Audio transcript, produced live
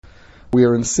We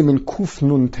are in Siman Kuf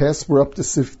Nun Tes. We're up to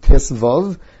Sif Tes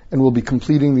Vav, and we'll be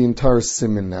completing the entire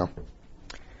Siman now.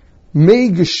 Mei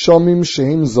Geshamim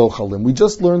Shehem Zochalim. We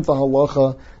just learned the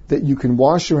halacha that you can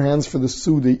wash your hands for the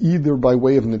Suda either by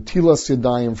way of Netilas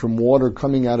Yadayim from water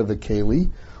coming out of a keli,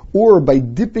 or by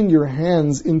dipping your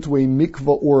hands into a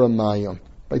mikvah or a mayam,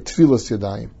 by Tfilas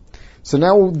Yadayim. So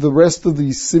now the rest of the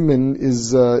Siman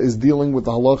is dealing with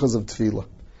the halachas of Tfilah.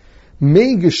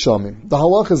 Mei Geshamim. The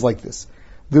halacha is like this.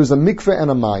 There's a mikveh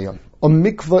and a mayon. A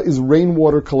mikveh is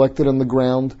rainwater collected on the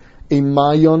ground. A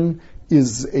mayon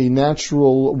is a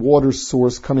natural water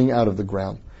source coming out of the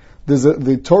ground.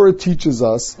 The Torah teaches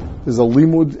us, there's a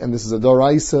limud, and this is a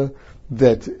daraisa,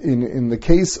 that in the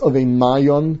case of a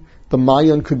mayon, the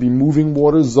mayon could be moving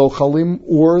water, zochalim,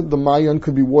 or the mayon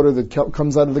could be water that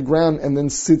comes out of the ground and then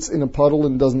sits in a puddle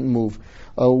and doesn't move,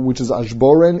 which is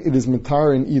ashboren. It is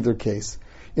mitar in either case.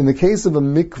 In the case of a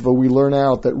mikveh, we learn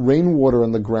out that rainwater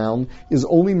on the ground is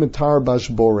only matar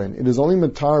bashboren. It is only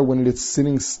matar when it is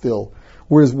sitting still.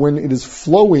 Whereas when it is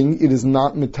flowing, it is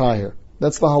not matar.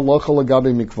 That's the halacha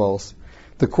lagabe mikvahos.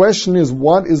 The question is,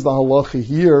 what is the halacha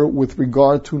here with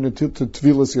regard to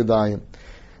tvilas yadayim?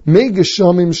 Mei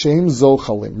geshamim sheim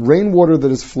zochalim. Rainwater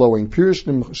that is flowing. Pirish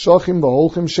nimshachim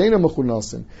b'holchim sheina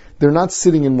mechunasim. They're not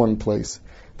sitting in one place.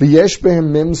 V'yesh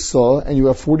behem mem sa, and you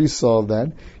have 40 sa of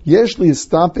that. Yesh li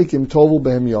istapik im tovel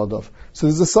behem yadav. So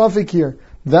there's a suffix here.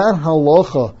 That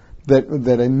halacha that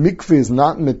a mikveh is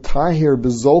not metaher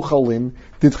bezochalim,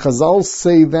 did Chazal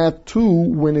say that too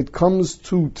when it comes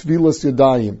to tvilas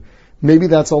yadayim? Maybe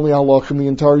that's only halacha in the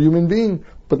entire human being,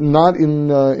 but not in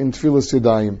tvilas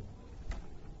yadayim.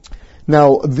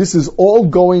 Now, this is all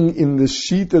going in the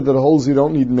shita that holds you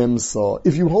don't need memsa.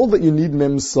 If you hold that you need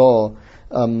memsa,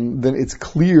 then it's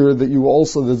clear that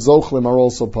zochlim are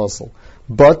also puzzle.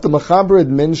 But the Mechaber had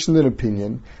mentioned an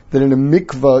opinion that in a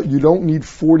mikvah you don't need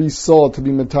 40 saw to be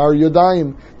matar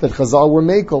yadayim, that Chazal were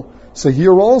makel. So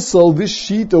here also, this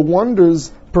shita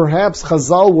wonders, perhaps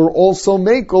Chazal were also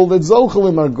makel, that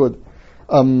zochalim are good.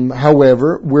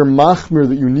 However, we're machmir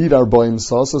that you need arba'im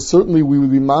saw, so certainly we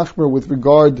would be machmir with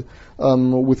regard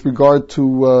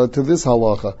to this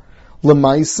halacha.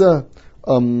 Lemaisa,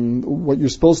 what you're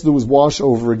supposed to do is wash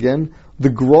over again. The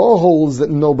Gra holds that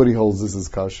nobody holds this as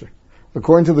kosher.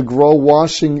 According to the Gra,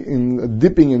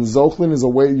 dipping in zochlin is a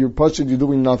way, you're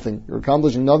doing nothing. You're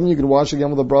accomplishing nothing, you can wash again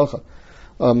with a bracha.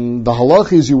 The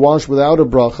halacha is you wash without a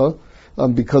bracha,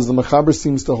 because the Mechaber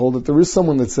seems to hold that there is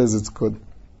someone that says it's good.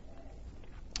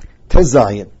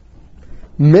 Tezayin.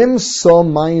 Mem sa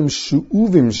mayim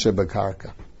shu'uvim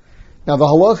shebakarka. Now the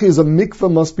halacha is a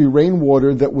mikveh must be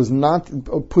rainwater that was not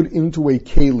put into a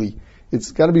keli.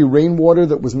 It's got to be rainwater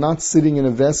that was not sitting in a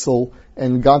vessel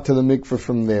and got to the mikveh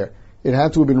from there. It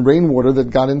had to have been rainwater that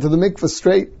got into the mikveh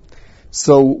straight.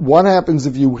 So what happens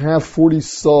if you have 40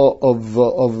 saw of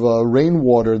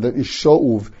rainwater that is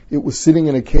sha'uv? It was sitting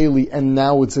in a keli and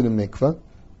now it's in a mikveh.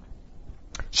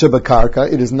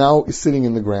 Shebakarka, it is now sitting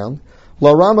in the ground.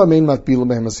 La Rambam mein matbila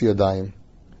behemas yadayim.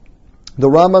 The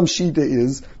Rambam shita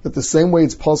is that the same way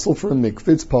it's puzzle for a mikveh,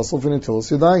 it's puzzle for netilas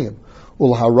yadayim.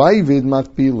 Ul harayvid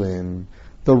matbilin.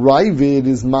 The Raivid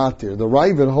is matir. The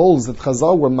Raivid holds that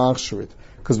Chazal were machsherit,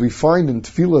 because we find in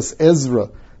Tfilas Ezra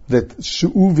that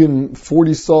shu'uvim,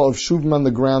 40 saw of shuvim on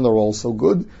the ground are also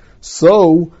good.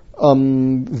 So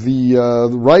the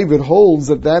Raivid holds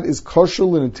that is kosher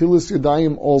in netilas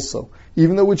yadayim also,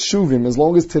 even though it's shuvim, as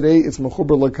long as today it's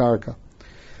mechuber lakarka.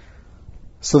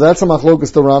 So that's a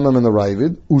machlokas the Rambam and the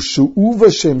Raivid.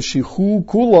 Ushu'uva shem shichu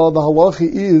kula. The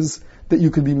halacha is that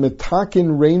you could be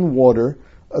metakin rainwater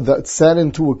that sat in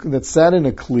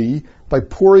a kli by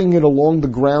pouring it along the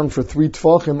ground for 3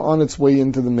 tfachim on its way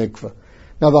into the mikveh.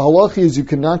 Now the halacha is you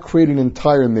cannot create an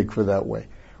entire mikveh that way.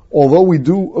 Although we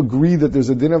do agree that there's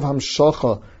a din of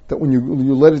hamshacha, that when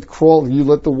you let it crawl, you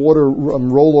let the water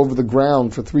roll over the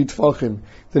ground for 3 tfachim,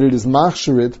 that it is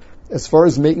machsherit. As far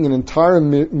as making an entire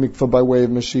mikveh by way of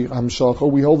hamshacha,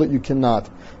 we hold that you cannot.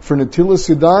 For netilas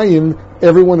yadayim,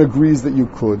 everyone agrees that you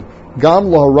could. Gam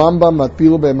la Rambam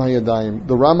matpila be'em hayadayim.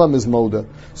 The Rambam is moda.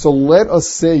 So let us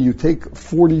say you take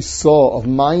 40 saw of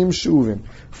mayim shuvim,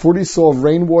 40 saw of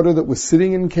rainwater that was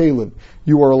sitting in kalim.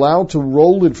 You are allowed to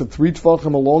roll it for 3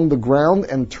 tfachim along the ground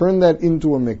and turn that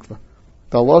into a mikveh.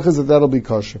 The halach is that that'll be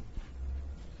kosher.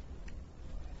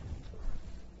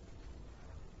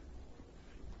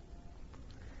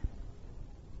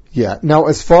 Yeah. Now,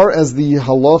 as far as the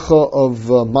halacha of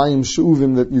mayim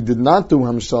shuvim that you did not do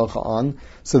hamshacha on,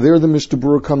 so there the Mishnah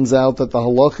Berurah comes out that the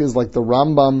halacha is like the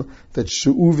Rambam, that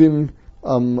shuvim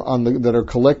that are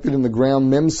collected in the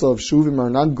ground, memsa of shuvim are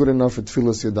not good enough for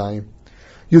tfilas yadayim.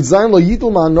 Yudzayin lo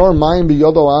yitul ma'anor mayim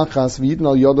biyodo achas v'yitin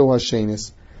al yodo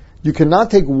hashenis. You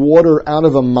cannot take water out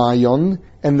of a mayon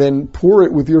and then pour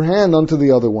it with your hand onto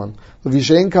the other one.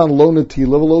 L'vishein kan lo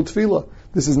netila v'lo tefila.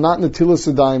 This is not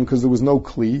netilas yadayim because there was no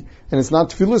kli, and it's not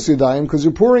tefilas yadayim because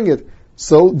you're pouring it.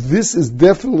 So this is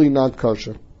definitely not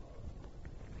kosher.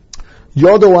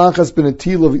 Yodo achas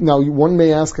benetila. Now one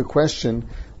may ask a question.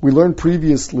 We learned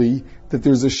previously that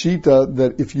there's a shita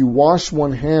that if you wash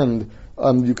one hand,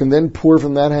 you can then pour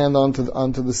from that hand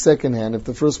onto the second hand, if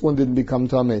the first one didn't become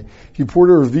tameh. If you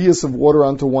poured a revius of water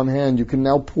onto one hand, you can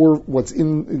now pour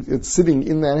it's sitting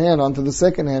in that hand onto the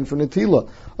second hand for netila,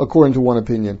 according to one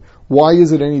opinion. Why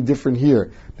is it any different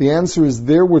here? The answer is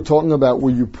there we're talking about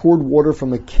where you poured water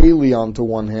from a keli onto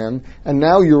one hand, and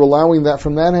now you're allowing that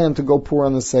from that hand to go pour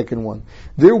on the second one.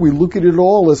 There we look at it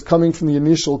all as coming from the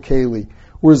initial keli.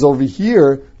 Whereas over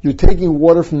here, you're taking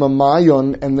water from a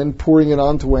mayon and then pouring it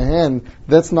onto a hand.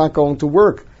 That's not going to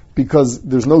work because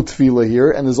there's no tefillah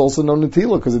here and there's also no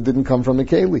netila because it didn't come from a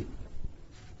keli.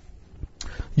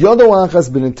 Yodo achas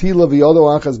benetila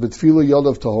v'yodo achas betfila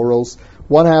yodav tahoros.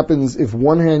 What happens if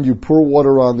one hand you pour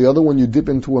water on, the other one you dip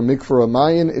into a mikvah or a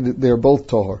mayon? They're both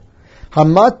tahor.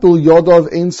 Hamat bil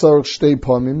yodav ein sarach shtei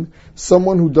pamim.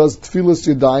 Someone who does tfilas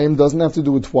yadayim doesn't have to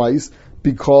do it twice,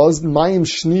 because mayim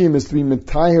shniyim is to be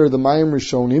metaher the mayim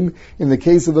rishonim. In the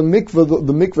case of the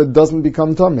mikveh doesn't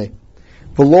become tameh.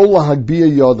 V'lo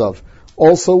lahagbiya yodav.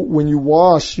 Also, when you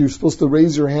wash, you're supposed to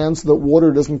raise your hands so that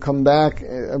water doesn't come back,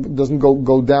 doesn't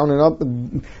go down and up.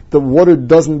 The water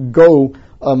doesn't go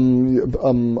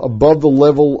above the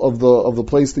level of the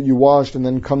place that you washed and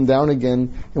then come down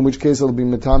again, in which case it'll be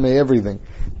metame everything.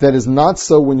 That is not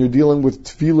so when you're dealing with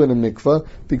tefillah in a mikveh,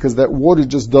 because that water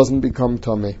just doesn't become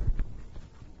tameh.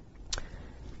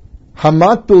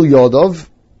 Hamat bil yodov,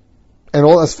 and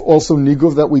also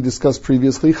niguv that we discussed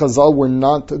previously.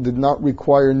 Chazal did not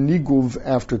require niguv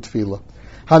after tefillah.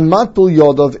 Hamat bil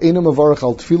yodov einam avarach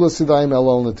al tefillah sidayim el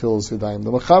al netilas sidayim.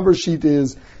 The mechaber sheet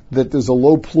is that there's a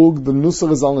low plug. The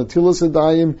nusach is al netilas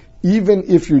sidayim, even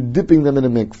if you're dipping them in a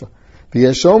mikveh. The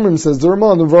Yeshomim says the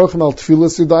Ramah nevarachim al tefillah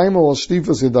sidayim or al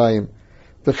shtifa sidayim.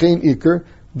 V'chein ikar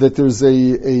that there's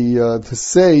to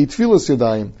say tefillah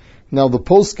sidayim. Now the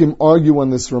poskim argue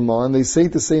on this Ramah, and they say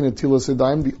to say netilas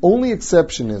yadayim. The only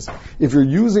exception is if you're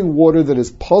using water that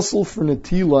is puzzle for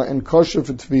netila and kosher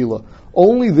for tefillah.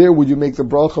 Only there would you make the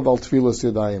bracha of al tefillas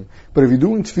yadayim. But if you're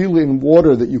doing tefillah in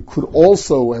water that you could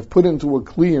also have put into a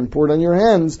kli and poured on your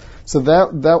hands, so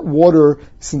that water,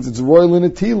 since it's royal in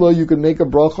netila, you can make a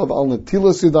bracha of al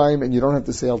netilas yadayim, and you don't have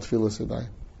to say al tefillas yadayim.